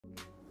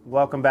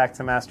Welcome back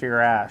to Master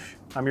Your Ash.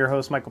 I'm your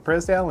host, Michael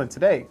Prisdale, and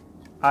today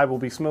I will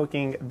be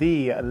smoking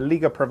the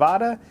Liga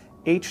Privada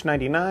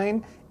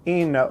H99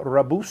 in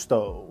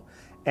Robusto.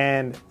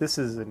 And this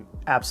is an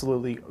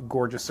absolutely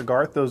gorgeous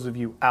cigar. Those of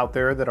you out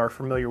there that are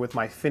familiar with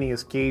my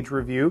Phineas Gage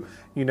review,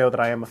 you know that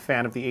I am a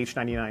fan of the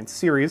H99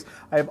 series.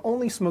 I have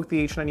only smoked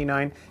the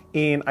H99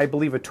 in, I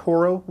believe, a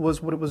Toro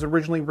was what it was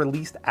originally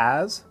released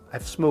as.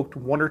 I've smoked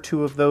one or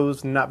two of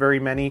those, not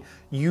very many,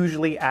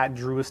 usually at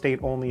Drew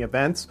Estate only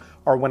events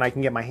or when I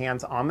can get my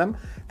hands on them.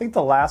 I think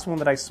the last one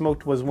that I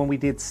smoked was when we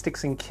did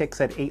Sticks and Kicks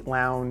at 8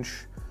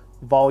 Lounge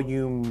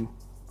Volume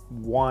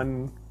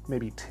 1,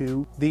 maybe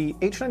 2. The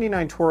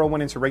H99 Toro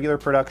went into regular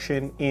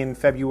production in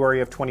February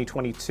of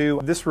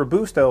 2022. This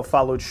Robusto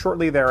followed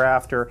shortly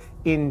thereafter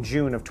in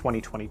June of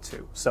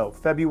 2022. So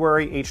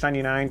February,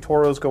 H99,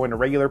 Toros go into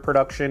regular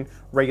production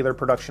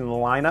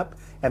lineup,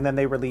 and then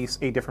they release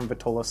a different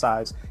Vitola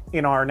size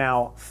in our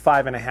now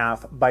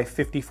 5.5 by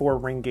 54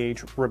 ring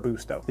gauge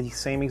Robusto. The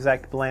same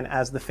exact blend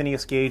as the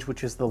Phineas Gage,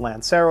 which is the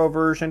Lancero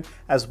version,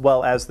 as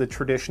well as the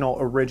traditional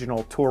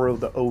original Toro,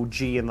 the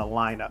OG in the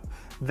lineup.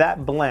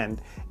 That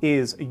blend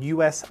is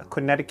US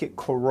Connecticut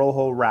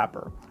Corojo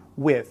wrapper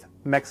with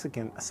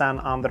Mexican San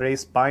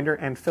Andres binder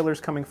and fillers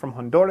coming from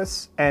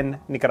Honduras and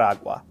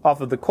Nicaragua. Off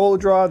of the cola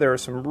draw, there are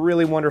some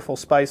really wonderful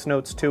spice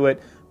notes to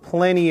it,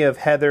 plenty of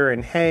heather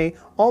and hay,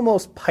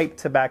 almost pipe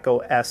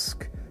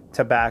tobacco-esque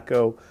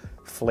tobacco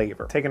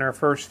flavor. Taking our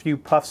first few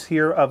puffs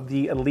here of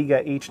the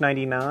Liga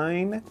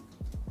H99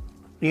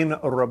 in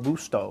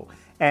Robusto,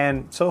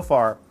 and so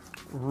far,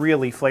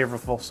 really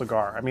flavorful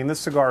cigar. I mean, this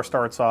cigar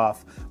starts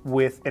off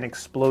with an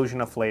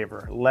explosion of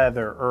flavor.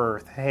 Leather,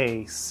 earth,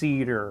 hay,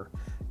 cedar,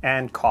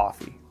 and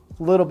coffee.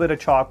 A little bit of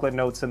chocolate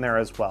notes in there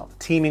as well.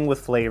 Teeming with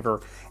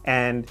flavor,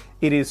 and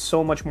it is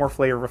so much more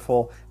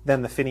flavorful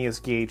than the Phineas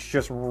Gage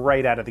just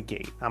right out of the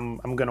gate.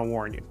 I'm gonna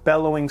warn you.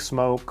 Bellowing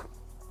smoke,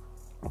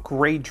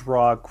 great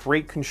draw,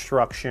 great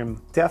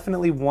construction.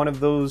 Definitely one of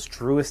those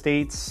Drew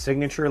Estate's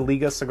signature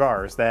Liga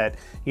cigars that,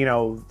 you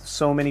know,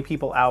 so many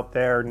people out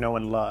there know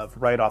and love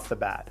right off the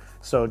bat.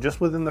 So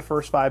just within the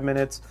first 5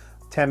 minutes,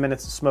 10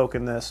 minutes of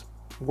smoking this,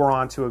 we're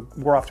off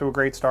to a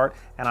great start,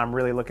 and I'm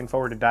really looking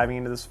forward to diving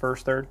into this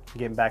first third and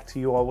getting back to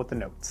you all with the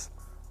notes.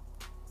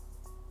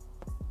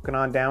 Looking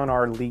on down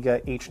our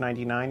Liga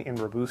H99 in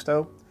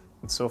Robusto.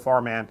 And so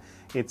far, man,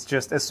 it's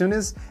just as soon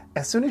as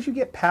you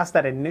get past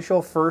that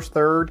initial first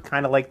third,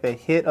 kind of like the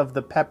hit of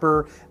the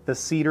pepper, the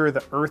cedar,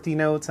 the earthy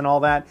notes and all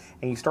that,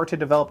 and you start to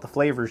develop the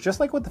flavors, just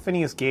like with the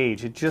Phineas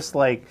Gage, it just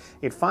like,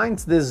 it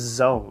finds this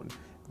zone,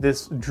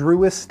 this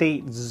Drew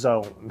Estate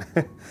zone.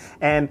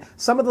 And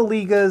some of the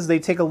Ligas, they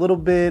take a little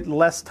bit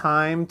less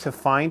time to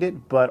find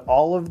it, but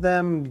all of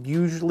them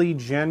usually,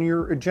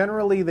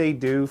 generally they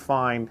do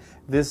find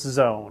this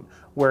zone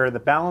where the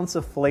balance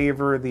of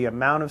flavor, the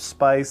amount of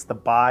spice, the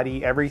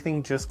body,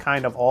 everything just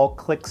kind of all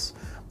clicks.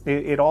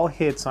 It all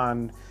hits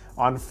on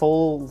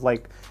full,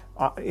 like,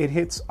 it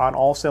hits on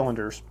all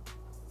cylinders.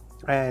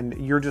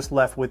 And you're just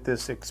left with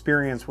this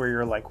experience where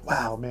you're like,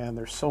 wow, man,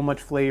 there's so much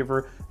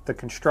flavor. The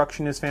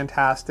construction is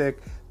fantastic.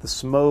 The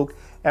smoke,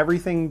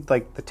 everything,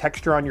 like the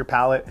texture on your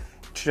palate,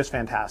 it's just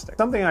fantastic.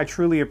 Something I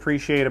truly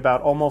appreciate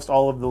about almost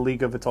all of the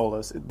Liga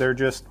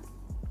Vitolas,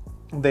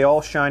 they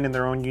all shine in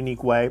their own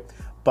unique way,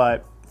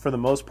 but for the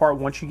most part,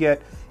 once you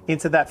get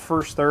into that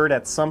first third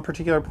at some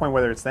particular point,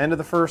 whether it's the end of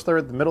the first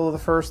third, the middle of the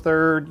first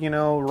third, you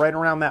know, right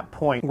around that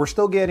point, we're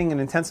still getting an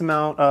intense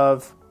amount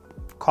of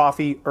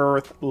coffee,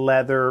 earth,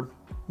 leather,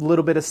 a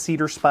little bit of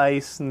cedar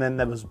spice, and then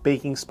those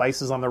baking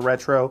spices on the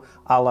retro,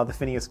 a la the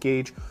Phineas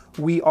Gage.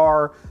 We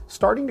are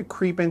starting to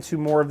creep into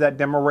more of that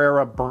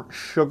Demerara burnt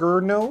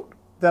sugar note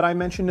that I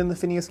mentioned in the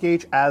Phineas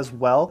Gage as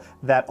well,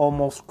 that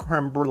almost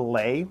creme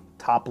brulee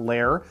top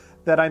layer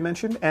that I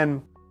mentioned,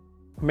 and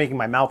making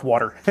my mouth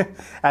water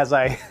as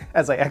I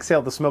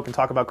exhale the smoke and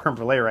talk about creme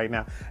brulee right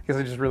now,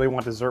 because I just really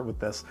want dessert with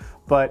this.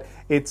 But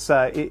it's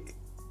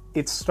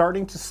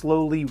starting to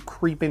slowly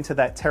creep into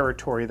that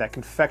territory, that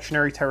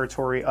confectionery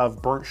territory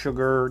of burnt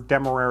sugar,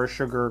 Demerara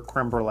sugar,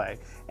 creme brulee.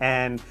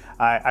 And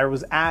I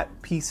was at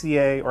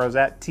PCA, or I was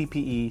at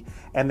TPE,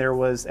 and there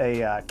was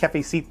a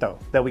cafecito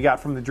that we got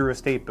from the Drew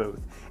Estate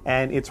booth.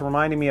 And it's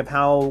reminding me of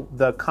how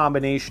the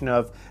combination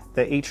of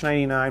the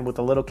H99 with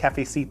a little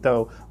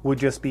cafecito would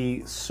just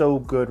be so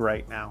good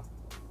right now.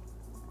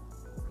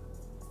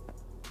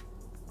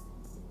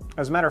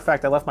 As a matter of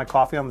fact, I left my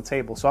coffee on the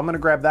table, so I'm gonna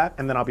grab that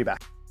and then I'll be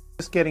back.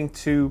 Just getting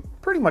to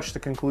pretty much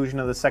the conclusion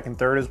of the second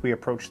third as we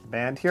approach the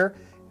band here,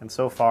 and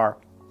so far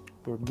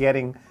we're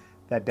getting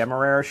that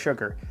Demerara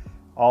sugar.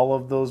 All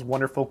of those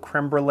wonderful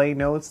creme brulee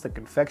notes, the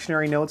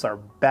confectionery notes are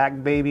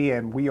back, baby,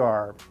 and we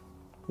are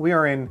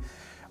in.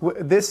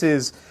 This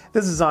is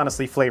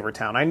honestly Flavor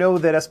Town. I know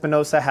that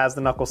Espinosa has the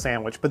knuckle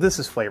sandwich, but this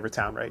is Flavor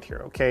Town right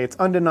here, okay? It's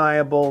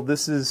undeniable.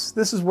 This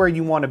is where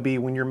you want to be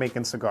when you're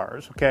making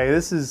cigars, okay?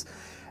 This has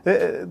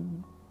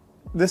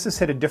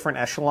hit a different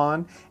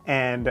echelon,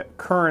 and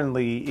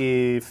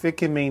currently, if it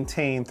can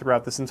maintain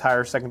throughout this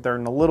entire second third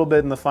and a little bit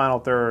in the final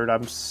third,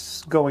 I'm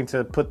going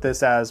to put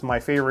this as my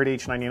favorite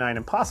H99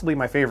 and possibly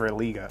my favorite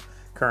Liga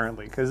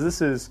currently, because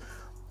this is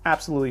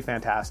absolutely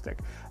fantastic.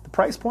 The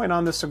price point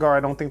on this cigar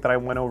I don't think that I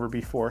went over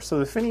before. So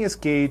the Phineas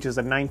Gauge is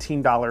a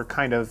 $19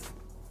 kind of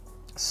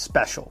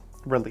special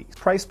release.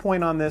 Price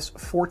point on this,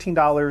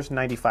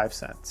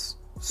 $14.95.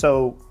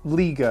 So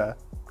Liga,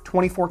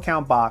 24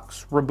 count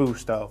box,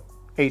 Robusto,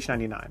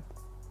 H99.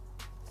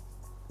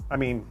 I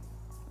mean,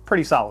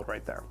 pretty solid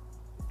right there.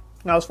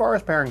 Now, as far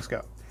as pairings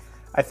go,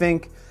 I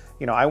think,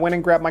 you know, I went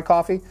and grabbed my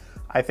coffee.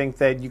 I think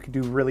that you could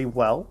do really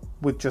well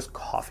with just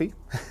coffee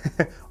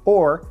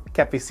or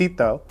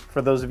cafecito.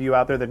 For those of you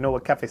out there that know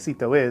what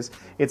cafecito is,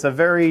 it's a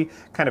very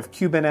kind of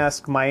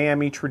Cuban-esque,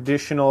 Miami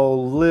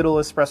traditional little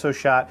espresso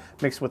shot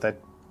mixed with a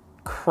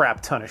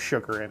crap ton of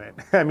sugar in it.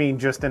 I mean,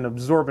 just an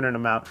absorbent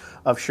amount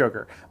of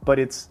sugar, but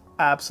it's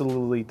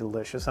absolutely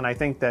delicious. And I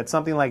think that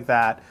something like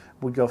that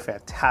would go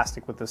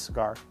fantastic with this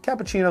cigar.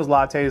 Cappuccinos,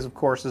 lattes, of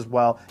course, as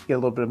well. You get a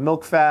little bit of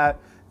milk fat,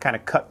 kind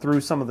of cut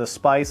through some of the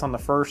spice on the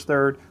first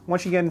third.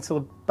 Once you get into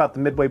about the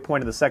midway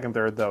point of the second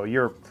third, though,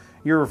 you're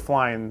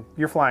flying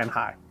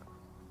high.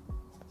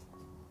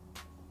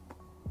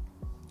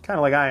 Kind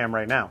of like I am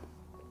right now.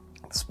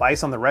 The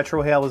spice on the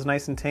retrohale is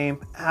nice and tame.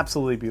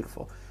 Absolutely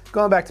beautiful.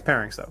 Going back to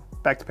pairings, though.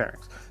 Back to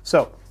pairings.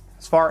 So,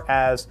 as far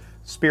as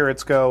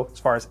spirits go, as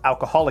far as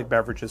alcoholic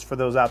beverages for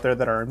those out there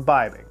that are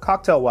imbibing,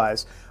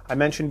 cocktail-wise, I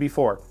mentioned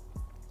before,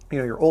 you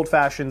know, your old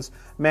fashions,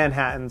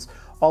 Manhattans,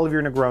 all of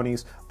your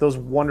Negronis, those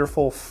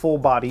wonderful,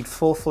 full-bodied,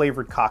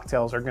 full-flavored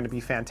cocktails are going to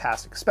be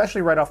fantastic,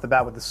 especially right off the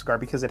bat with this cigar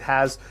because it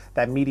has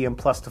that medium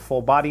plus to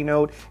full body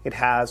note. It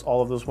has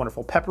all of those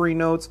wonderful peppery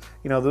notes.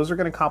 You know, those are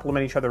going to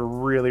complement each other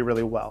really,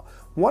 really well.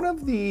 One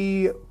of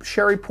the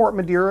Sherry Port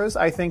Madeiras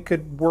I think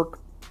could work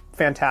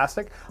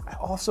fantastic. I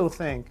also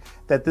think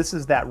that this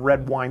is that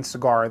red wine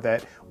cigar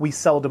that we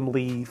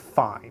seldomly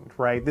find,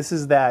 right? This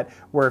is that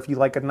where if you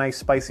like a nice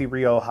spicy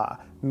Rioja,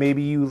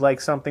 maybe you like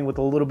something with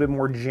a little bit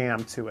more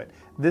jam to it.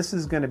 This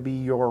is going to be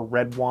your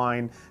red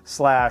wine /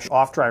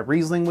 off-dry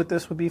Riesling with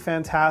this would be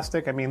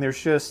fantastic. I mean,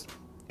 there's just,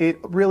 it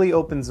really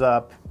opens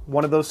up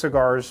one of those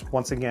cigars,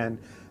 once again,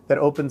 that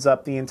opens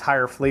up the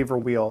entire flavor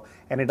wheel,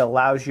 and it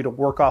allows you to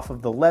work off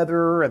of the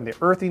leather and the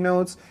earthy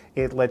notes.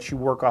 It lets you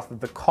work off of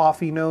the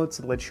coffee notes.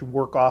 It lets you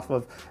work off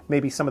of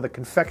maybe some of the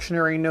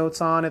confectionery notes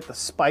on it, the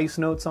spice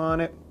notes on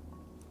it.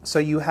 So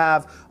you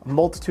have a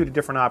multitude of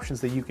different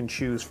options that you can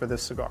choose for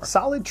this cigar.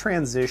 Solid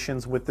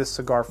transitions with this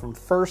cigar from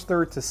first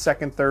third to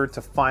second third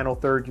to final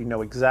third. You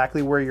know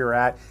exactly where you're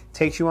at.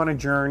 Takes you on a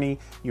journey.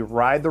 You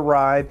ride the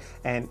ride,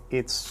 and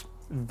it's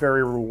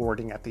very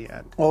rewarding at the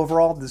end.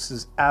 Overall, this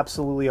is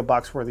absolutely a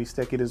box-worthy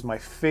stick. It is my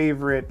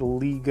favorite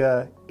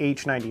Liga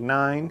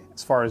H99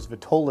 as far as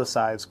Vitola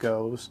size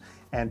goes,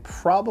 and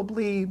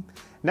probably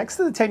next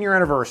to the 10-year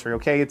anniversary,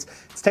 okay? It's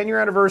 10-year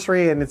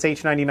anniversary and it's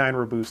H99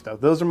 Robusto.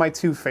 Those are my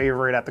two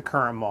favorite at the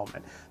current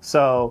moment.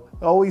 So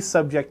always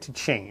subject to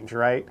change,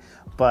 right?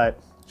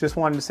 But just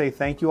wanted to say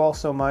thank you all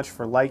so much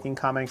for liking,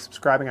 commenting,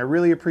 subscribing. I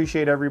really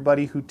appreciate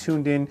everybody who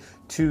tuned in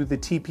to the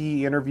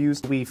TPE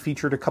interviews. We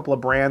featured a couple of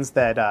brands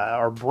that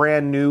are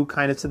brand new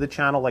kind of to the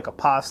channel, like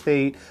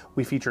Apostate.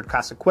 We featured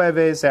Casa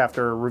Cueves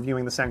after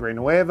reviewing the Sangre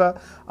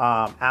Nueva.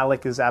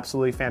 Alec is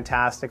absolutely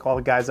fantastic. All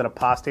the guys at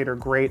Apostate are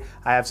great.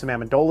 I have some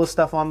Amendola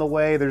stuff on the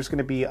way. There's going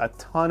to be a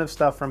ton of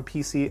stuff from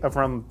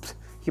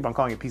keep on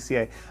calling it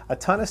PCA, a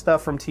ton of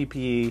stuff from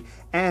TPE,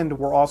 and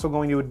we're also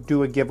going to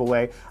do a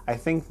giveaway. I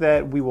think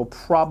that we will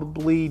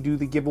probably do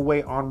the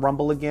giveaway on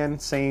Rumble again,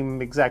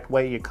 same exact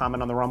way, you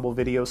comment on the Rumble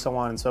video, so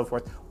on and so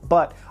forth,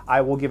 but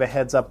I will give a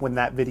heads up when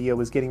that video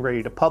is getting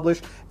ready to publish.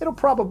 It'll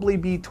probably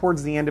be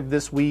towards the end of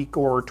this week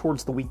or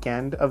towards the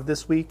weekend of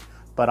this week,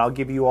 but I'll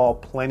give you all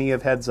plenty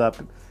of heads up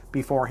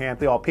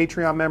beforehand. All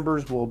Patreon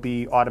members will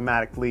be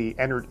automatically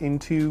entered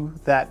into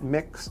that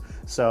mix,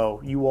 so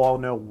you all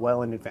know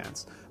well in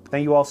advance.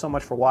 Thank you all so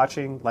much for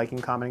watching, liking,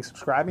 commenting,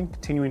 subscribing,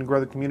 continuing to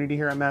grow the community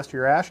here at Master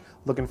Your Ash.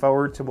 Looking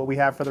forward to what we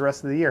have for the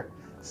rest of the year.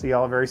 See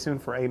y'all very soon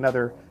for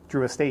another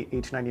Drew Estate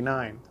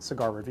H99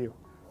 cigar review.